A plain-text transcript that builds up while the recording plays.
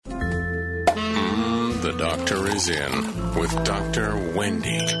The doctor is in with Dr.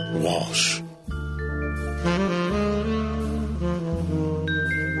 Wendy Walsh.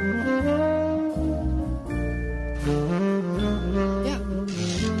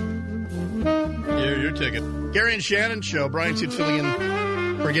 Your ticket. Gary and Shannon show. Bryan Suits filling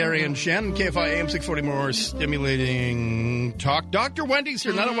in for Gary and Shannon. KFI AM 640, more stimulating talk. Dr. Wendy's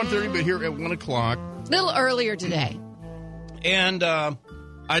here, not at 1:30, but here at 1 o'clock. A little earlier today. And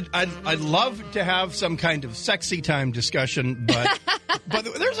I'd love to have some kind of sexy time discussion, but but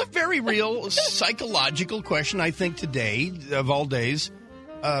there's a very real psychological question, I think, today, of all days,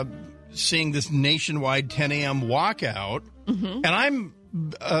 seeing this nationwide 10 a.m. walkout. Mm-hmm. And I'm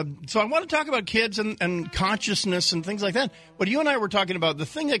so I want to talk about kids and consciousness and things like that. But you and I were talking about the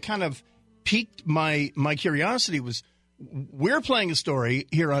thing that kind of piqued my curiosity was we're playing a story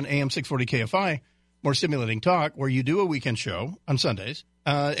here on AM 640 KFI, more stimulating talk, where you do a weekend show on Sundays,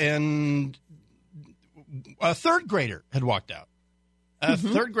 and a third grader had walked out. A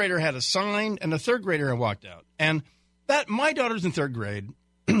third grader had a sign, and a third grader had walked out. And that my daughter's in third grade,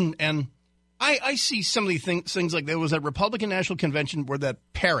 and I see some of these things like there was a Republican National Convention where that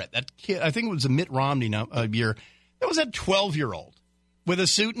parrot, that kid, I think it was a Mitt Romney year, there was that 12-year-old with a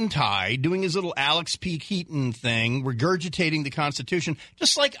suit and tie doing his little Alex P. Keaton thing, regurgitating the Constitution,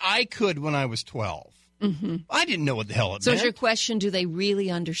 just like I could when I was 12. Mm-hmm. I didn't know what the hell it meant. So is your question, do they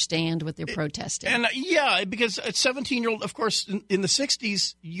really understand what they're protesting? And yeah, because a 17-year-old, of course, in the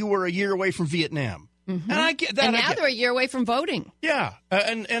 60s, you were a year away from Vietnam. Mm-hmm. And I get that. And now they're a year away from voting. Yeah.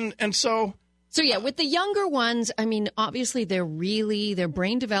 And so... So, yeah, with the younger ones, I mean, obviously their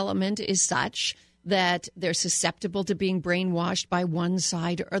brain development is such that they're susceptible to being brainwashed by one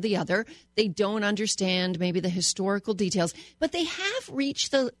side or the other. They don't understand maybe the historical details, but they have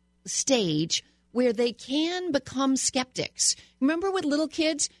reached the stage where they can become skeptics. Remember with little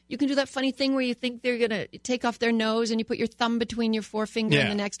kids, you can do that funny thing where you think they're going to take off their nose and you put your thumb between your forefinger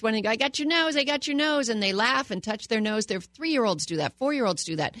and the next one and go, I got your nose, and they laugh and touch their nose. Their 3-year-olds do that. 4-year-olds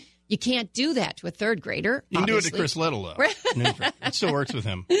do that. You can't do that to a third grader. You can do it to Chris Little, though. It still works with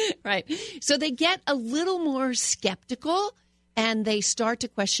him. Right. So they get a little more skeptical and they start to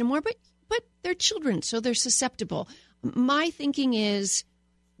question more, but they're children, so they're susceptible. My thinking is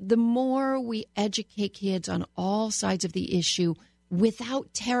the more we educate kids on all sides of the issue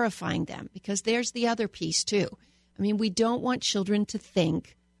without terrifying them, because there's the other piece, too. I mean, we don't want children to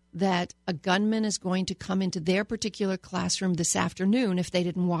think that a gunman is going to come into their particular classroom this afternoon if they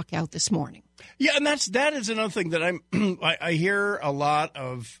didn't walk out this morning. Yeah, and that is another thing that I hear a lot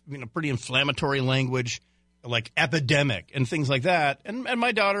of, pretty inflammatory language, like epidemic and things like that. And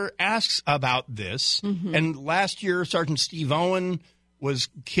my daughter asks about this. Mm-hmm. And last year, Sergeant Steve Owen was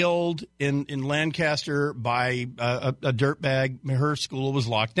killed in Lancaster by a dirtbag. Her school was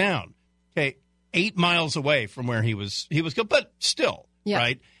locked down. Okay, 8 miles away from where he was killed, but still,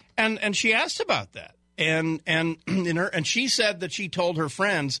 right? And she asked about that, and she said that she told her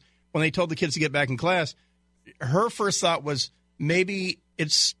friends when they told the kids to get back in class, her first thought was maybe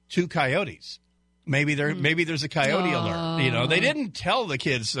it's two coyotes, maybe there's a coyote alert. They didn't tell the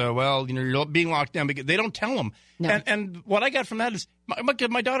kids, you're being locked down because they don't tell them. No. And what I got from that is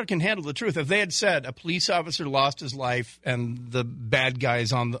my daughter can handle the truth. If they had said a police officer lost his life and the bad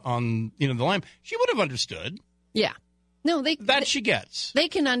guys on the line, she would have understood. Yeah. No, she gets. They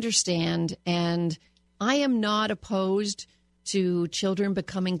can understand, and I am not opposed to children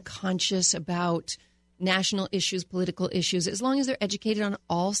becoming conscious about national issues, political issues, as long as they're educated on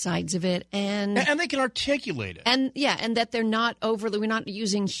all sides of it, and they can articulate it. And that they're not we're not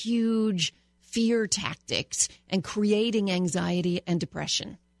using huge fear tactics and creating anxiety and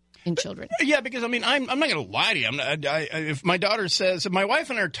depression in children. Yeah, because I'm not going to lie to you. If my daughter says, if my wife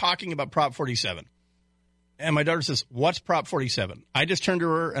and I are talking about Prop 47. And my daughter says, what's Prop 47? I just turn to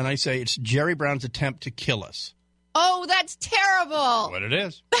her and I say, it's Jerry Brown's attempt to kill us. Oh, that's terrible. What it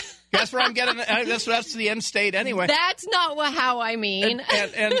is. Guess where I'm getting that's the end state anyway. That's not how I mean.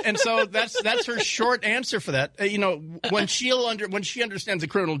 And so that's her short answer for that. When she understands the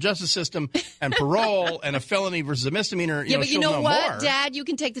criminal justice system and parole and a felony versus a misdemeanor, but you know what, more. Dad, you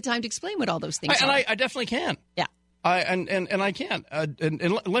can take the time to explain what all those things are. And I definitely can. Yeah. I can.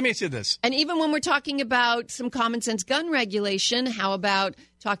 And let me say this. And even when we're talking about some common sense gun regulation, how about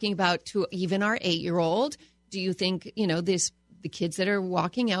talking about to even our 8-year-old? Do you think, the kids that are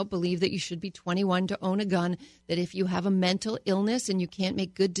walking out believe that you should be 21 to own a gun, that if you have a mental illness and you can't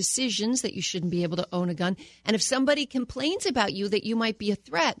make good decisions, that you shouldn't be able to own a gun? And if somebody complains about you that you might be a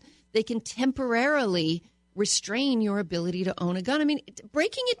threat, they can temporarily restrain your ability to own a gun. I mean,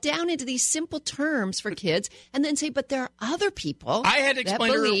 breaking it down into these simple terms for kids and then say, but there are other people. I had to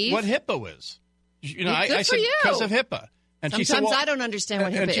explain to her what HIPAA is. I said, because of HIPAA. And sometimes she said, well, I don't understand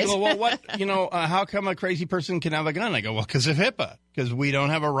what HIPAA and she is. goes, well, what, how come a crazy person can have a gun? I go, well, because of HIPAA. Because we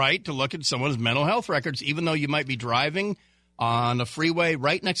don't have a right to look at someone's mental health records, even though you might be driving on a freeway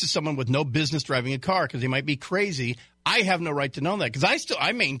right next to someone with no business driving a car because they might be crazy. I have no right to know that because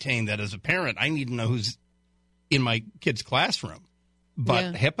I maintain that as a parent. I need to know who's in my kid's classroom.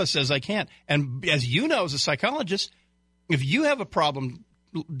 But HIPAA says I can't. And as you know, as a psychologist, if you have a problem,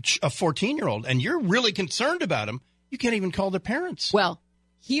 a 14-year-old, and you're really concerned about him, you can't even call their parents. Well,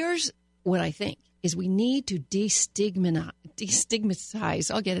 here's what I think is we need to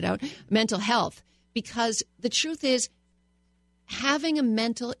destigmatize, I'll get it out, mental health. Because the truth is, having a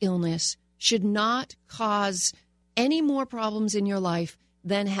mental illness should not cause any more problems in your life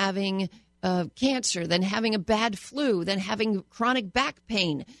than having cancer, than having a bad flu, than having chronic back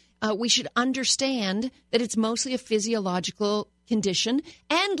pain. We should understand that it's mostly a physiological condition.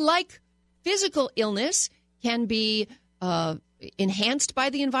 And like physical illness can be enhanced by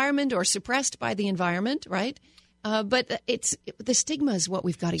the environment or suppressed by the environment, right? But the stigma is what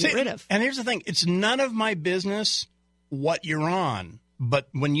we've got to get rid of. And here's the thing. It's none of my business what you're on. But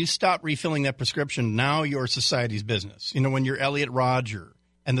when you stop refilling that prescription, now you're society's business. When you're Elliot Rodger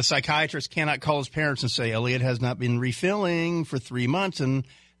and the psychiatrist cannot call his parents and say, Elliot has not been refilling for 3 months. And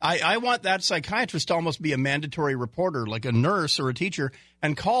I want that psychiatrist to almost be a mandatory reporter, like a nurse or a teacher,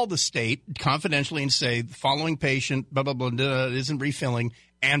 and call the state confidentially and say, the following patient, blah, blah, blah, isn't refilling.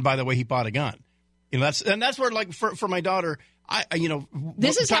 And by the way, he bought a gun. That's where, like, for my daughter,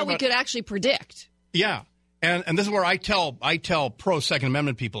 this is how we could actually predict. Yeah. And this is where I tell pro Second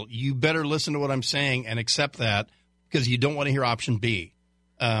Amendment people, you better listen to what I'm saying and accept that because you don't want to hear option B.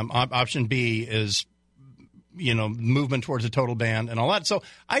 Option B is, movement towards a total ban and all that. So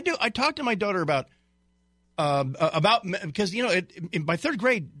I talked to my daughter about because, by third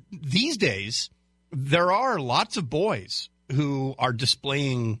grade these days, there are lots of boys who are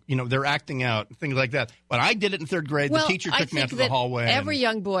displaying, they're acting out, things like that. When I did it in third grade, the teacher took me out to the hallway. Every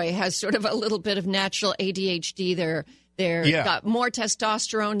young boy has sort of a little bit of natural ADHD. They're got more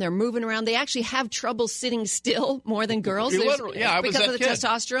testosterone. They're moving around. They actually have trouble sitting still more than girls. Because of the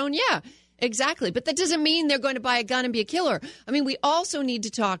testosterone. Yeah, exactly. But that doesn't mean they're going to buy a gun and be a killer. I mean, we also need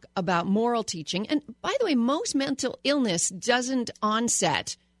to talk about moral teaching. And by the way, most mental illness doesn't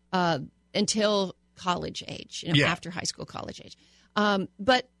until college age, after high school, college age. When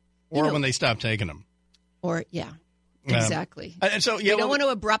they stop taking them. Exactly. And so, we don't want to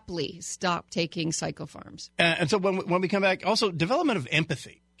abruptly stop taking psychopharms. And so when we come back, also development of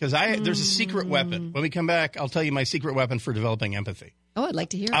empathy, because there's a secret weapon. When we come back, I'll tell you my secret weapon for developing empathy. Oh, I'd like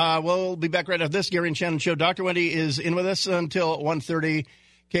to hear it. We'll be back right after this. Gary and Shannon Show. Dr. Wendy is in with us until 1:30.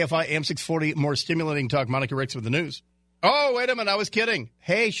 KFI AM 640, more stimulating talk. Monica Ricks with the news. Oh, wait a minute. I was kidding.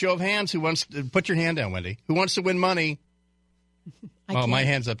 Hey, show of hands. Who wants to put your hand down, Wendy? Who wants to win money? My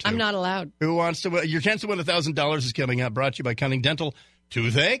hand's up, too. I'm not allowed. Who wants to win? Your chance to win $1,000 is coming up. Brought to you by Cunning Dental.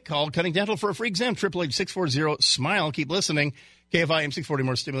 Toothache? Call Cunning Dental for a free exam. 888-640-SMILE. Keep listening. KFI AM 640,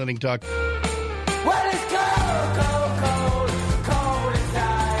 more stimulating talk. Well, it's cold, cold, cold, cold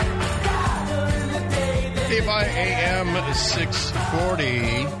inside. KFI AM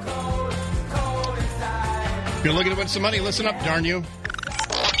 640. If you're looking to win some money, listen up, darn you.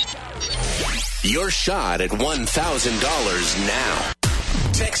 Your shot at $1,000 now.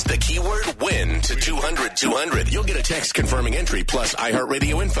 Text the keyword WIN to 200-200. You'll get a text confirming entry plus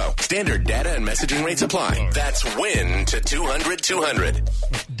iHeartRadio info. Standard data and messaging rates apply. That's WIN to 200-200.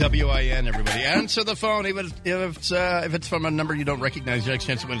 WIN, everybody. Answer the phone, even if it's from a number you don't recognize. Your next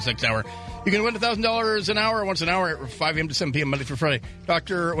chance to win is next hour. You can win $1,000 an hour, once an hour, at 5 a.m. to 7 p.m. Monday through Friday.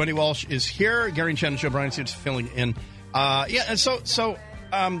 Dr. Wendy Walsh is here. Gary and Shannon Show. Bryan Suits filling in. And so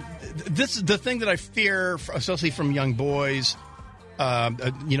this is the thing that I fear, especially from young boys, on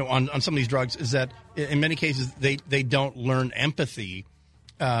some of these drugs, is that in many cases they don't learn empathy.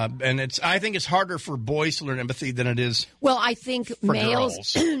 And I think it's harder for boys to learn empathy than it is. Well, I think for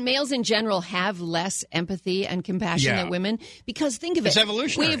males in general have less empathy and compassion than women, because think of it. It's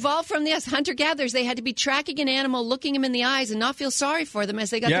evolutionary. We evolved from this. Hunter-gatherers, they had to be tracking an animal, looking him in the eyes, and not feel sorry for them as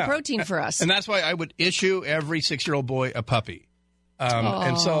they got the protein for us. And that's why I would issue every 6-year-old boy a puppy.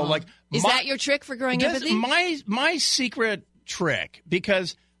 And so, is that your trick for growing empathy? My secret trick,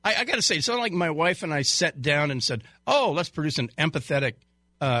 because I got to say, it's not like my wife and I sat down and said, "Oh, let's produce an empathetic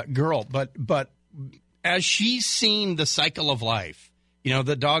girl." But as she's seen the cycle of life,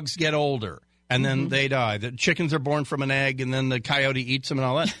 the dogs get older and then they die. The chickens are born from an egg and then the coyote eats them and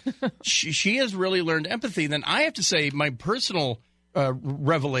all that. she has really learned empathy. Then I have to say, my personal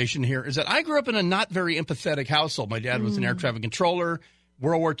revelation here is that I grew up in a not very empathetic household. My dad was an air traffic controller,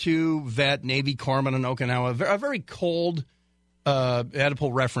 World War II vet, Navy corpsman in Okinawa. A very cold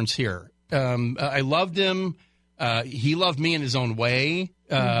Oedipal reference here. I loved him. He loved me in his own way.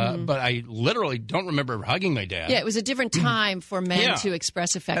 But I literally don't remember hugging my dad. Yeah, it was a different time for men to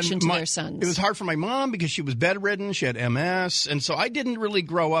express affection to their sons. It was hard for my mom because she was bedridden. She had MS. And so I didn't really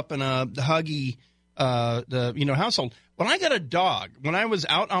grow up in a huggy household. When I got a dog, when I was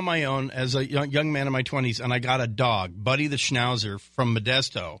out on my own as a young man in my 20s and I got a dog, Buddy the Schnauzer from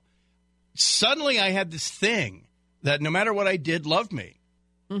Modesto, suddenly I had this thing that no matter what I did, loved me.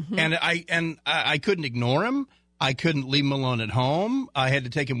 And I couldn't ignore him. I couldn't leave him alone at home. I had to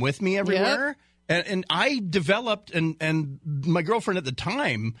take him with me everywhere. Yep. And I developed, and my girlfriend at the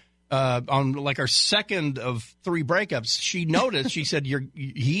time, on like our second of 3 breakups, she noticed, she said,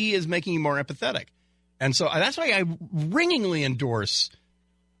 he is making you more empathetic. And so that's why I ringingly endorse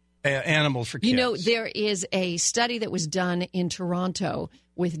animals for kids. You know, there is a study that was done in Toronto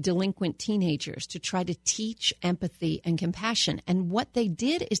with delinquent teenagers to try to teach empathy and compassion. And what they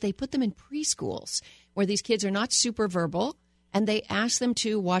did is they put them in preschools where these kids are not super verbal, and they asked them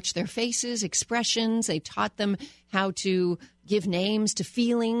to watch their faces, expressions. They taught them how to give names to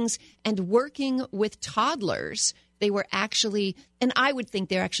feelings. And working with toddlers, they were actually, and I would think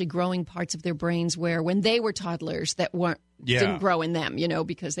they're actually growing parts of their brains where when they were toddlers that didn't grow in them,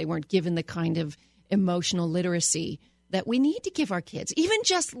 because they weren't given the kind of emotional literacy that we need to give our kids. Even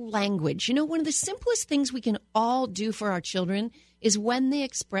just language. One of the simplest things we can all do for our children is when they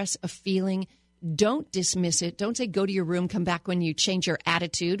express a feeling, don't dismiss it. Don't say, go to your room, come back when you change your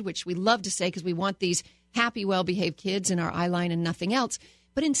attitude, which we love to say because we want these happy, well-behaved kids in our eye line and nothing else.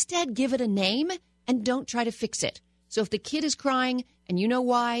 But instead, give it a name and don't try to fix it. So if the kid is crying and you know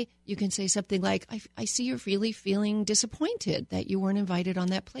why, you can say something like, I see you're really feeling disappointed that you weren't invited on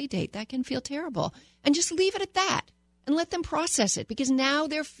that play date. That can feel terrible. And just leave it at that and let them process it because now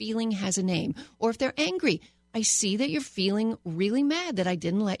their feeling has a name. Or if they're angry, I see that you're feeling really mad that I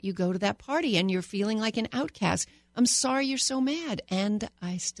didn't let you go to that party and you're feeling like an outcast. I'm sorry you're so mad, and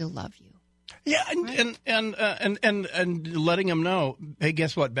I still love you. Yeah, and letting them know, hey,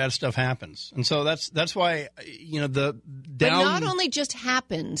 guess what? Bad stuff happens, and so that's why the down. But not only just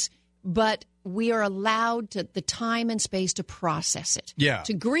happens, but we are allowed the time and space to process it. Yeah,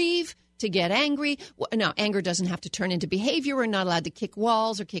 to grieve, to get angry. Well, no, anger doesn't have to turn into behavior. We're not allowed to kick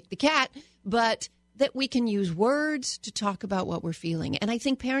walls or kick the cat, but that we can use words to talk about what we're feeling. And I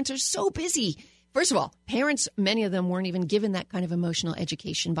think parents are so busy. First of all, parents, many of them weren't even given that kind of emotional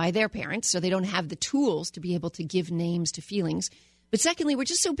education by their parents, so they don't have the tools to be able to give names to feelings. But secondly, we're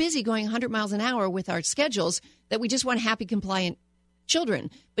just so busy going 100 miles an hour with our schedules that we just want happy, compliant children.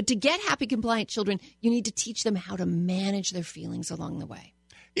 But to get happy, compliant children, you need to teach them how to manage their feelings along the way.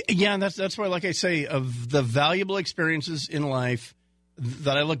 Yeah, and that's why, like I say, of the valuable experiences in life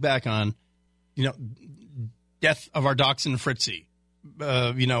that I look back on, death of our dachshund Fritzy,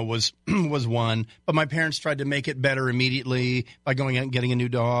 was one. But my parents tried to make it better immediately by going out and getting a new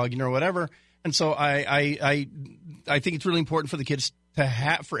dog, or whatever. And so I think it's really important for the kids to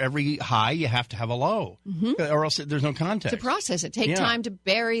have, for every high, you have to have a low, or else there's no context. To process it. Take time to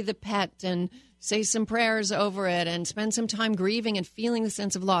bury the pet and say some prayers over it and spend some time grieving and feeling the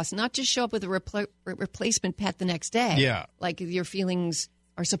sense of loss. Not just show up with a replacement pet the next day. Yeah. Like your feelings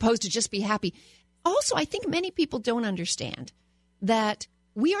are supposed to just be happy. Also, I think many people don't understand that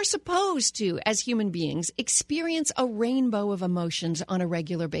we are supposed to, as human beings, experience a rainbow of emotions on a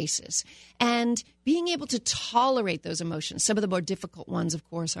regular basis. And being able to tolerate those emotions, some of the more difficult ones, of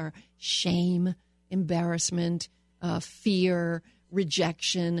course, are shame, embarrassment, fear,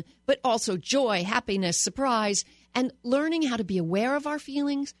 rejection, but also joy, happiness, surprise, and learning how to be aware of our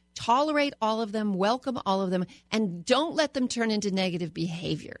feelings, tolerate all of them, welcome all of them, and don't let them turn into negative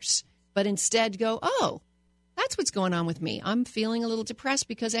behaviors, but instead go, oh, that's what's going on with me. I'm feeling a little depressed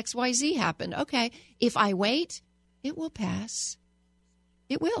because XYZ happened. Okay, if I wait, it will pass.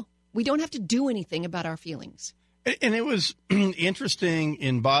 It will. We don't have to do anything about our feelings. And it was interesting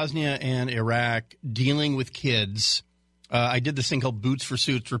in Bosnia and Iraq dealing with kids. I did this thing called Boots for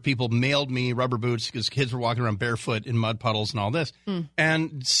Suits where people mailed me rubber boots because kids were walking around barefoot in mud puddles and all this.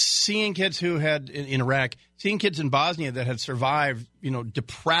 And seeing kids who had, in Iraq, seeing kids in Bosnia that had survived,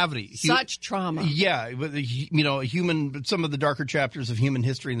 depravity. Such trauma. Yeah. Some of the darker chapters of human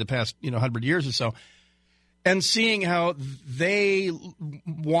history in the past, 100 years or so. And seeing how they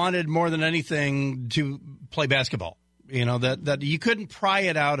wanted more than anything to play basketball. That you couldn't pry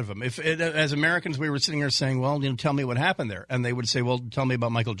it out of them. As Americans, we were sitting here saying, well, tell me what happened there. And they would say, well, tell me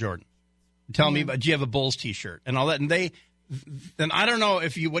about Michael Jordan. Tell me about, do you have a Bulls T-shirt? And all that. And then I don't know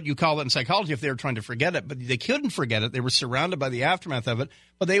if what you call it in psychology, if they were trying to forget it, but they couldn't forget it. They were surrounded by the aftermath of it,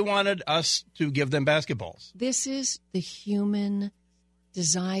 but they wanted us to give them basketballs. This is the human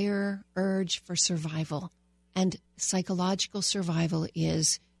desire, urge for survival. And psychological survival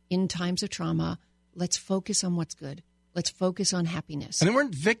is, in times of trauma, let's focus on what's good. Let's focus on happiness. And they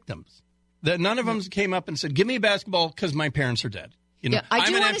weren't victims. None of them came up and said, give me a basketball because my parents are dead. I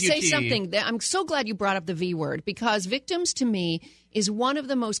do want to say something. I'm so glad you brought up the V word, because victims to me is one of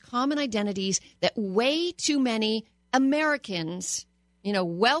the most common identities that way too many Americans,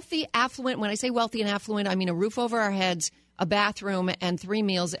 wealthy, affluent. When I say wealthy and affluent, I mean a roof over our heads, a bathroom, and 3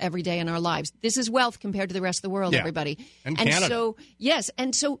 meals every day in our lives. This is wealth compared to the rest of the world, everybody. And Canada. So, yes.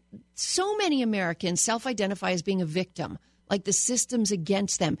 And so many Americans self-identify as being a victim, like the system's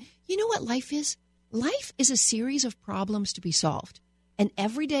against them. You know what life is? Life is a series of problems to be solved. And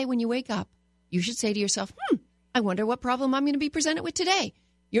every day when you wake up, you should say to yourself, I wonder what problem I'm going to be presented with today.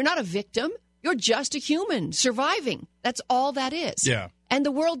 You're not a victim. You're just a human surviving. That's all that is. Yeah. And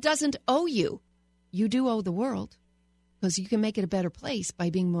the world doesn't owe you. You do owe the world, because you can make it a better place by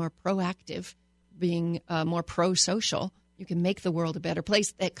being more proactive, being more pro-social. You can make the world a better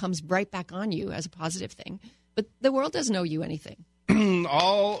place. That comes right back on you as a positive thing. But the world doesn't owe you anything.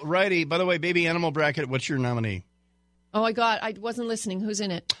 All righty. By the way, baby animal bracket, what's your nominee? Oh, my God. I wasn't listening. Who's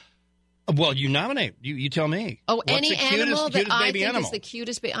in it? Well, you nominate. You tell me. Oh, what's any the animal cutest that I baby think animal? is the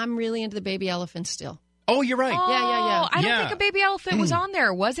cutest. I'm really into the baby elephant still. Oh, you're right. Oh, Yeah. I don't Yeah. think a baby elephant was on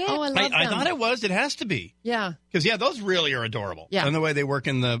there, was it? Oh, I love them. I thought it was. It has to be. Yeah. Because, those really are adorable. Yeah. And the way they work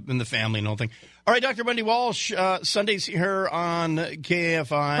in the family and the whole thing. All right, Dr. Wendy Walsh, Sundays here on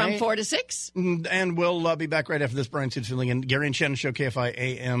KFI. From 4 to 6. And we'll be back right after this. Bryan Suits filling in. Gary and Shannon Show, KFI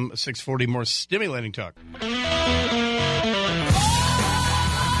AM 640. More stimulating talk.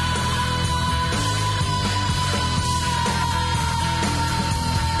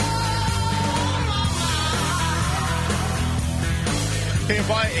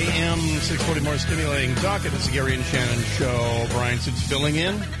 KFI AM 640, more stimulating talk. It's the Gary and Shannon Show. Bryan Suits filling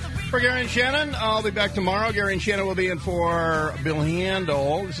in for Gary and Shannon. I'll be back tomorrow. Gary and Shannon will be in for Bill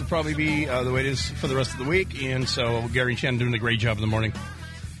Handel. This will probably be the way it is for the rest of the week. And so Gary and Shannon doing a great job in the morning.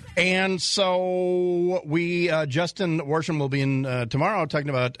 And so Justin Worsham will be in tomorrow talking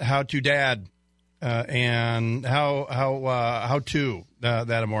about how to dad and how to that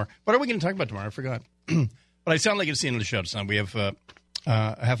and more. What are we going to talk about tomorrow? I forgot. But I sound like it's the end of the show. So we have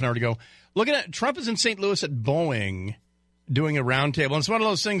half an hour to go. Looking at Trump is in St. Louis at Boeing doing a roundtable. And it's one of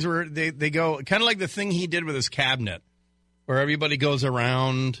those things where they go kind of like the thing he did with his cabinet, where everybody goes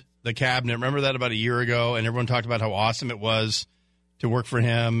around the cabinet. Remember that about a year ago? And everyone talked about how awesome it was to work for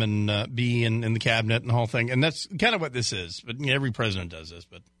him and be in the cabinet and the whole thing. And that's kind of what this is. But every president does this,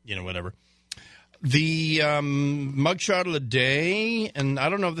 but, whatever. The mugshot of the day, and I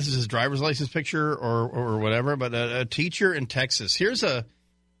don't know if this is his driver's license picture or whatever, but a teacher in Texas. Here's a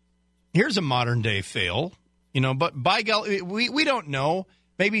modern day fail, but by golly, we don't know.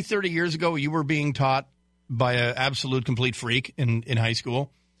 Maybe 30 years ago you were being taught by an absolute complete freak in high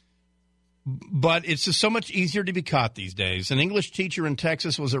school. But it's just so much easier to be caught these days. An English teacher in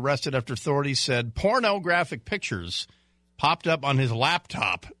Texas was arrested after authorities said pornographic pictures popped up on his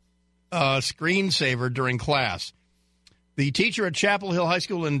laptop screensaver during class. The teacher at Chapel Hill High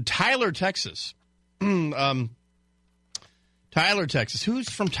School in Tyler, Texas. Tyler, Texas. Who's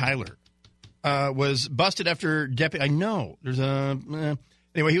from Tyler? Was busted after deputy. I know there's a.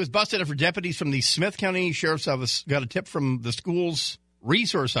 Anyway, he was busted after deputies from the Smith County Sheriff's Office got a tip from the school's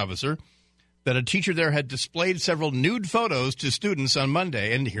resource officer that a teacher there had displayed several nude photos to students on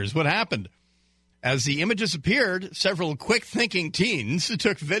Monday. And here's what happened. As the images appeared, several quick-thinking teens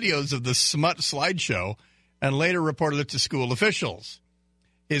took videos of the smut slideshow and later reported it to school officials.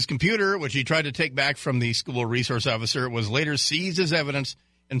 His computer, which he tried to take back from the school resource officer, was later seized as evidence.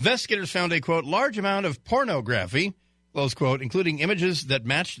 Investigators found a, quote, large amount of pornography, close quote, including images that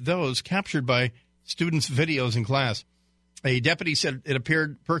matched those captured by students' videos in class. A deputy said it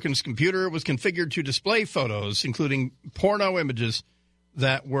appeared Perkins' computer was configured to display photos, including porno images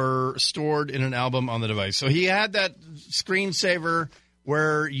that were stored in an album on the device. So he had that screensaver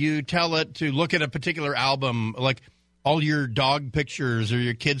where you tell it to look at a particular album, like all your dog pictures or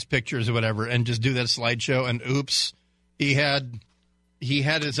your kids' pictures or whatever, and just do that slideshow. And oops, he had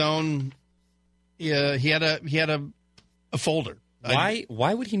his own. He had a folder.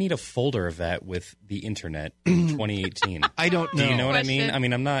 Why would he need a folder of that with the internet in 2018? I don't know. Do you know what I mean? Question. I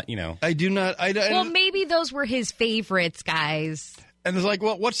mean, I'm not, I do not. Well, maybe those were his favorites, guys. And it's like,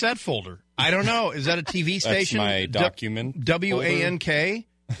 well, what's that folder? I don't know. Is that a TV station? That's my document. WANK?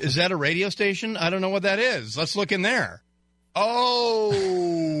 Is that a radio station? I don't know what that is. Let's look in there.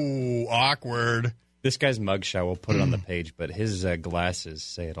 Oh, awkward. This guy's mugshot, we'll put it on the page, but his glasses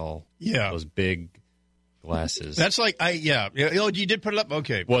say it all. Yeah. Those big glasses. That's like, Oh, you did put it up?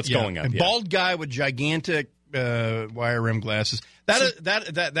 Okay. Well, it's going up, A yeah. bald guy with gigantic wire rim glasses.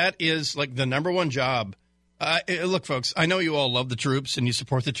 That is like the number one job. Look, folks, I know you all love the troops and you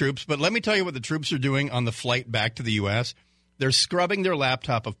support the troops, but let me tell you what the troops are doing on the flight back to the U.S. They're scrubbing their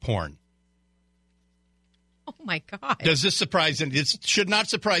laptop of porn. Oh, my God. Does this surprise anybody? It should not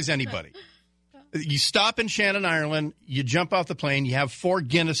surprise anybody. You stop in Shannon, Ireland, you jump off the plane, you have 4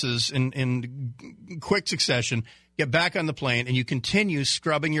 Guinnesses in quick succession, get back on the plane, and you continue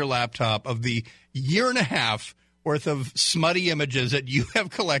scrubbing your laptop of the year and a half worth of smutty images that you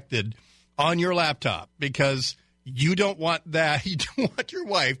have collected on your laptop because you don't want that. You don't want your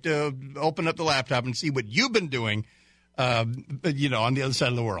wife to open up the laptop and see what you've been doing, on the other side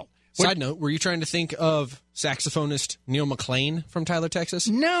of the world. Side note, were you trying to think of saxophonist Neil McLean from Tyler, Texas?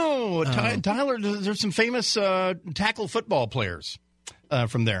 No, Tyler, there's some famous tackle football players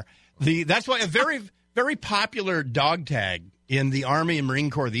from there. That's why a very, very popular dog tag in the Army and Marine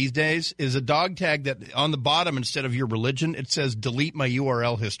Corps these days is a dog tag that on the bottom, instead of your religion, it says delete my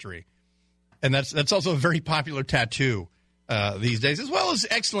URL history. And that's also a very popular tattoo these days, as well as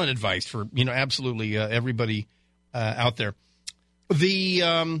excellent advice for, absolutely everybody out there.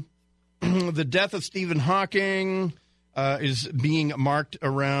 The death of Stephen Hawking is being marked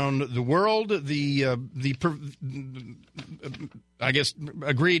around the world. I guess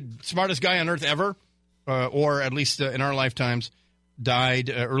agreed smartest guy on earth ever, or at least in our lifetimes, died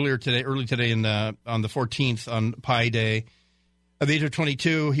early today on the 14th on Pi Day. At the age of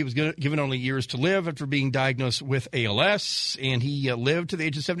 22, he was given only years to live after being diagnosed with ALS, and he lived to the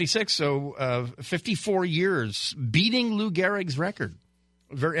age of 76, so 54 years, beating Lou Gehrig's record.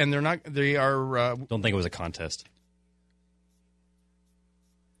 And they are. Don't think it was a contest.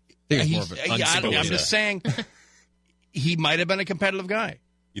 I think it's more of an I'm just saying, he might have been a competitive guy.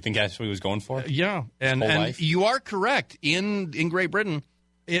 You think that's what he was going for? Yeah, and you are correct. In Great Britain,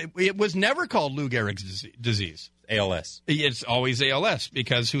 it was never called Lou Gehrig's disease. ALS. It's always ALS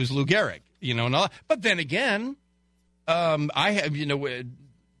because who's Lou Gehrig? And all. But then again, I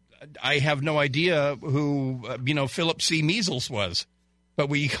have no idea who Philip C. Measles was. But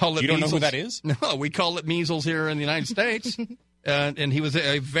we call it. You don't measles. know who that is? No, we call it measles here in the United States. And he was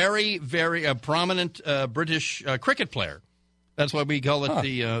a very, very prominent British cricket player. That's why we call it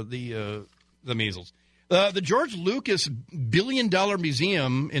the measles. The George Lucas $1 billion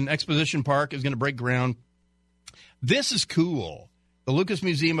museum in Exposition Park is going to break ground. This is cool. The Lucas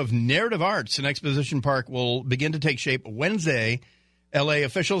Museum of Narrative Arts in Exposition Park will begin to take shape Wednesday. L.A.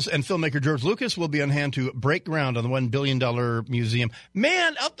 officials and filmmaker George Lucas will be on hand to break ground on the $1 billion museum.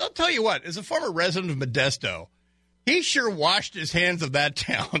 Man, I'll tell you what, as a former resident of Modesto, he sure washed his hands of that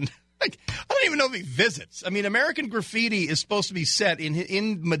town. I don't even know if he visits. I mean, American Graffiti is supposed to be set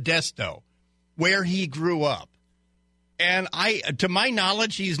in Modesto, where he grew up. And to my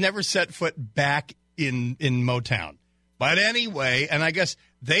knowledge, he's never set foot back in Motown. But anyway, and I guess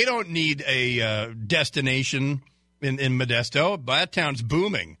they don't need a destination in Modesto. That town's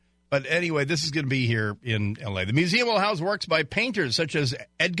booming. But anyway, this is going to be here in L.A. The museum will house works by painters such as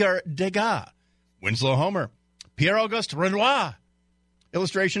Edgar Degas, Winslow Homer, Pierre-Auguste Renoir,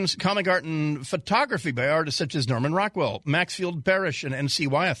 illustrations, comic art, and photography by artists such as Norman Rockwell, Maxfield Parrish, and N.C.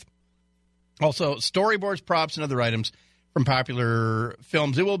 Wyeth. Also, storyboards, props, and other items from popular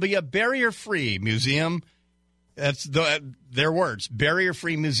films. It will be a barrier-free museum. That's their words,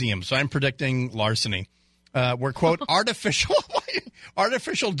 barrier-free museum. So I'm predicting larceny. Where, quote, artificial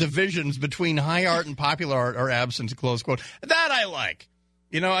divisions between high art and popular art are absent, close quote. That I like.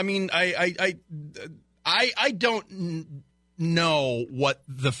 I mean, I don't know what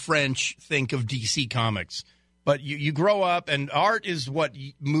the French think of DC Comics, but you grow up and art is what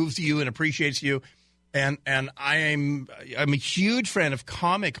moves you and appreciates you. And I'm a huge fan of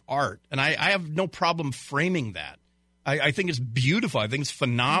comic art, and I have no problem framing that. I think it's beautiful. I think it's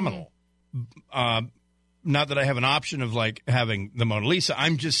phenomenal. Not that I have an option of like having the Mona Lisa.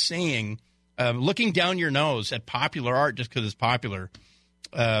 I'm just saying, looking down your nose at popular art just because it's popular.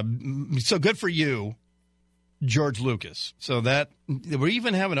 So good for you, George Lucas. So that we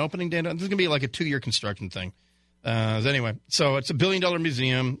even have an opening date. This is going to be like a 2-year construction thing. Anyway, so it's $1 billion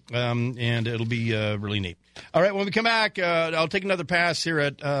museum, and it'll be really neat. All right, when we come back, I'll take another pass here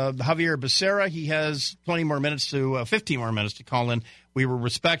at Javier Becerra. He has 15 more minutes to call in. We were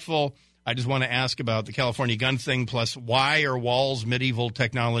respectful. I just want to ask about the California gun thing, plus why are walls medieval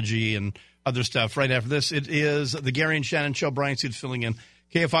technology and other stuff right after this. It is the Gary and Shannon Show. Bryan Suits filling in.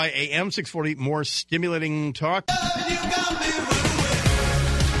 KFI AM 640, more stimulating talk. KFI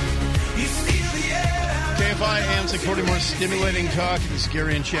AM 640, more stimulating talk. This is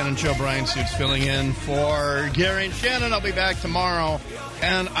Gary and Shannon show. Bryan Suits filling in for Gary and Shannon. I'll be back tomorrow.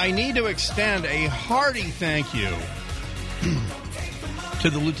 And I need to extend a hearty thank you to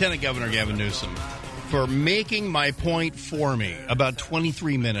the Lieutenant Governor, Gavin Newsom, for making my point for me about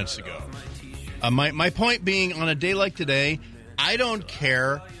 23 minutes ago. My point being, on a day like today, I don't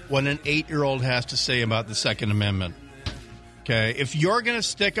care what an 8-year-old has to say about the Second Amendment. Okay, if you're going to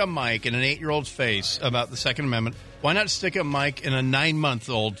stick a mic in an 8-year-old's face about the Second Amendment, why not stick a mic in a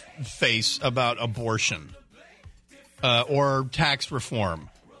 9-month-old face about abortion or tax reform?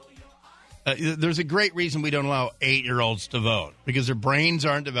 There's a great reason we don't allow 8-year-olds to vote, because their brains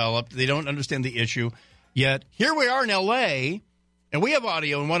aren't developed. They don't understand the issue. Yet, here we are in L.A., and we have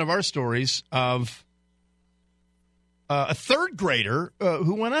audio in one of our stories of a third grader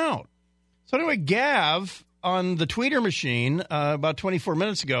who went out. So anyway, Gav, on the tweeter machine about 24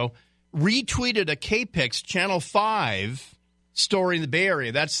 minutes ago, retweeted a KPIX Channel 5 story in the Bay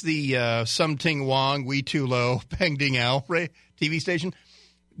Area. That's the Sum Ting Wong, Wee Tu Lo, Peng Ding Ao TV station.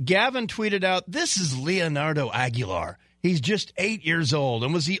 Gavin tweeted out, "This is Leonardo Aguilar. He's just 8 years old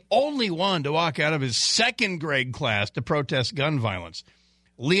and was the only one to walk out of his second grade class to protest gun violence.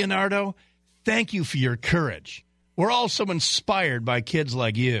 Leonardo, thank you for your courage. We're all so inspired by kids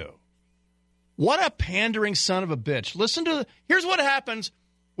like you." What a pandering son of a bitch. Here's what happens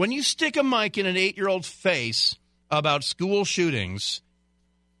when you stick a mic in an 8-year-old's face about school shootings.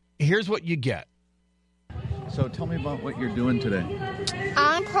 Here's what you get. So tell me about what you're doing today.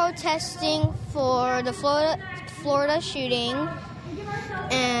 I'm protesting for the Florida shooting,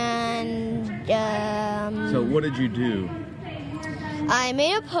 and So what did you do? I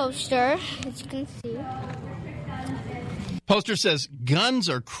made a poster, as you can see. Poster says, "Guns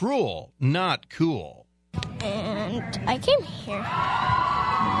are cruel, not cool." And I came here.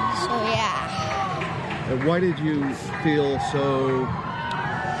 So, yeah. Why did you feel so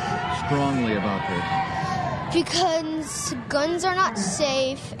strongly about this? Because guns are not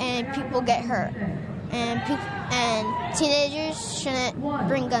safe and people get hurt. And teenagers shouldn't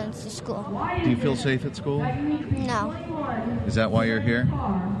bring guns to school. Do you feel safe at school? No. Is that why you're here?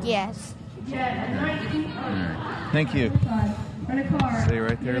 Yes. All right. Thank you. Stay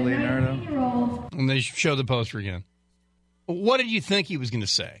right there, Leonardo. And they show the poster again. What did you think he was going to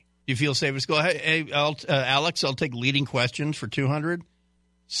say? Do you feel safe at school? Hey, Alex, I'll take leading questions for 200.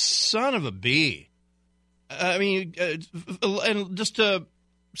 Son of a bee. I mean, and just to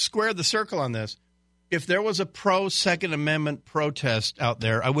square the circle on this, if there was a pro-Second Amendment protest out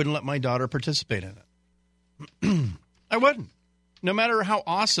there, I wouldn't let my daughter participate in it. I wouldn't. No matter how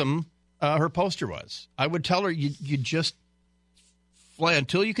awesome her poster was. I would tell her, you just fly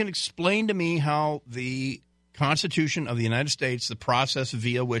until you can explain to me how the Constitution of the United States, the process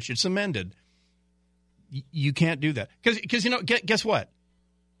via which it's amended, you can't do that. Because guess what?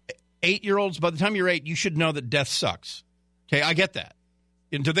 8-year-olds, by the time you're 8, you should know that death sucks. Okay, I get that.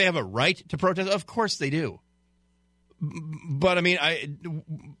 And do they have a right to protest? Of course they do. But, I mean,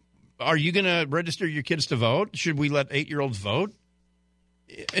 are you going to register your kids to vote? Should we let 8-year-olds vote?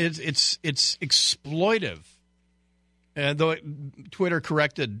 It's exploitive. Though Twitter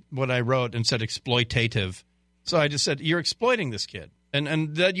corrected what I wrote and said exploitative. So I just said, you're exploiting this kid.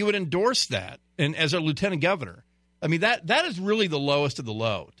 And that you would endorse that. And as a lieutenant governor, I mean, that is really the lowest of the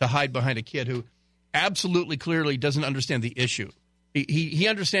low, to hide behind a kid who absolutely clearly doesn't understand the issue. He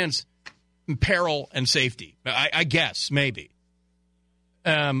understands peril and safety, I guess, maybe.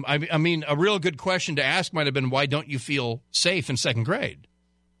 I mean, a real good question to ask might have been, why don't you feel safe in second grade?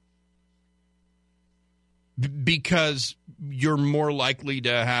 Because you're more likely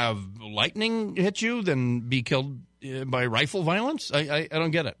to have lightning hit you than be killed by rifle violence? I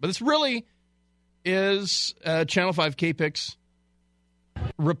don't get it. But this really is Channel 5 KPIX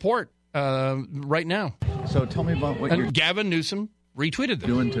report right now. So tell me about what you're Gavin Newsom retweeted this.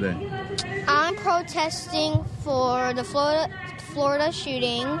 Doing today. I'm protesting for the Florida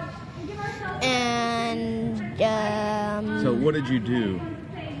shooting, and So what did you do?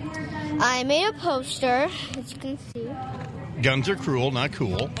 I made a poster, as you can see. Guns are cruel, not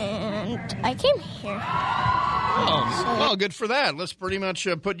cool. And I came here. Oh, well, good for that. Let's pretty much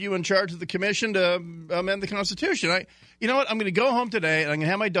put you in charge of the commission to amend the Constitution. You know what? I'm going to go home today, and I'm going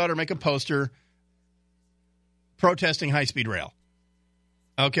to have my daughter make a poster protesting high-speed rail.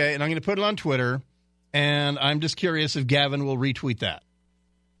 Okay, and I'm going to put it on Twitter, and I'm just curious if Gavin will retweet that.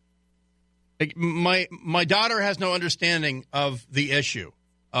 My daughter has no understanding of the issue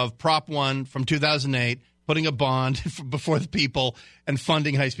of Prop 1 from 2008 putting a bond before the people, and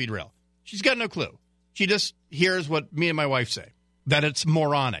funding high-speed rail. She's got no clue. She just hears what me and my wife say, that it's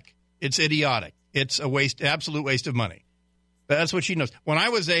moronic, it's idiotic, it's a absolute waste of money. That's what she knows. When I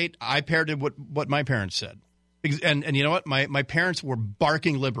was 8, I parroted what my parents said. And you know what? My parents were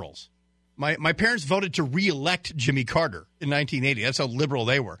barking liberals. My parents voted to re-elect Jimmy Carter in 1980. That's how liberal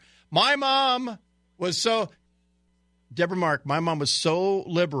they were. My mom was so... Deborah Mark, my mom was so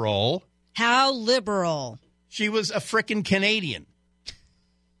liberal. How liberal? She was a frickin' Canadian.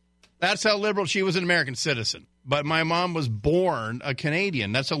 That's how liberal. She was an American citizen. But my mom was born a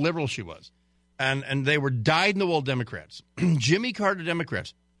Canadian. That's how liberal she was. And they were dyed-in-the-wool Democrats. Jimmy Carter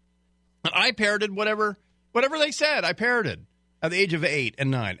Democrats. And I parroted whatever they said. I parroted at the age of 8 and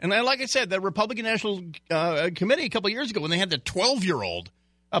 9. And like I said, the Republican National Committee a couple of years ago, when they had the 12-year-old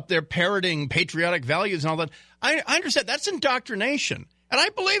up there parroting patriotic values and all that, I understand that's indoctrination. And I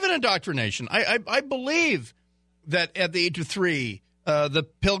believe in indoctrination. I believe that at the age of 3, the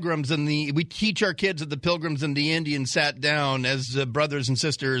Pilgrims we teach our kids that the Pilgrims and the Indians sat down as brothers and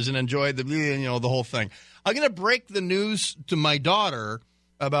sisters and enjoyed the whole thing. I'm going to break the news to my daughter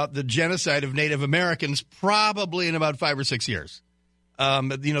about the genocide of Native Americans probably in about 5 or 6 years.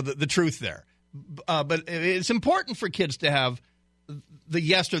 The truth there. But it's important for kids to have the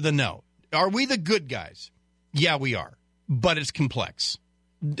yes or the no. Are we the good guys? Yeah, we are. But it's complex.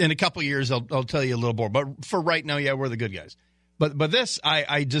 In a couple of years, I'll tell you a little more. But for right now, yeah, we're the good guys. But this,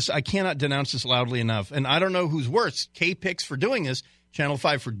 I cannot denounce this loudly enough. And I don't know who's worse, K-Pix for doing this, Channel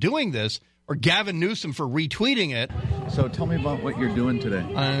 5 for doing this, or Gavin Newsom for retweeting it. So tell me about what you're doing today.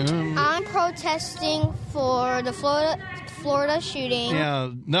 I'm protesting for the Florida shooting.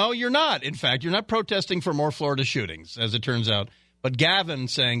 Yeah, no, you're not. In fact, you're not protesting for more Florida shootings, as it turns out. But Gavin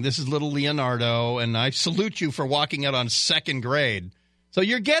saying, this is little Leonardo, and I salute you for walking out on second grade. So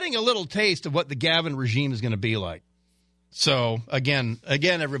you're getting a little taste of what the Gavin regime is going to be like. So, again,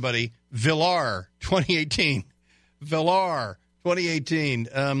 everybody, Villar 2018. Villar 2018.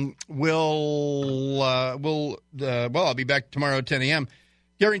 I'll be back tomorrow at 10 a.m.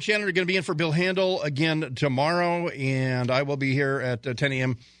 Gary and Shannon are going to be in for Bill Handel again tomorrow, and I will be here at 10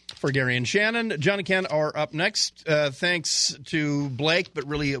 a.m. for Gary and Shannon. John and Ken are up next. Thanks to Blake, but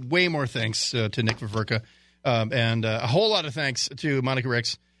really way more thanks to Nick Vaverka, and a whole lot of thanks to Monica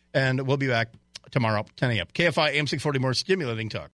Ricks, and we'll be back tomorrow, 10 a.m. KFI AM 640, more stimulating talk.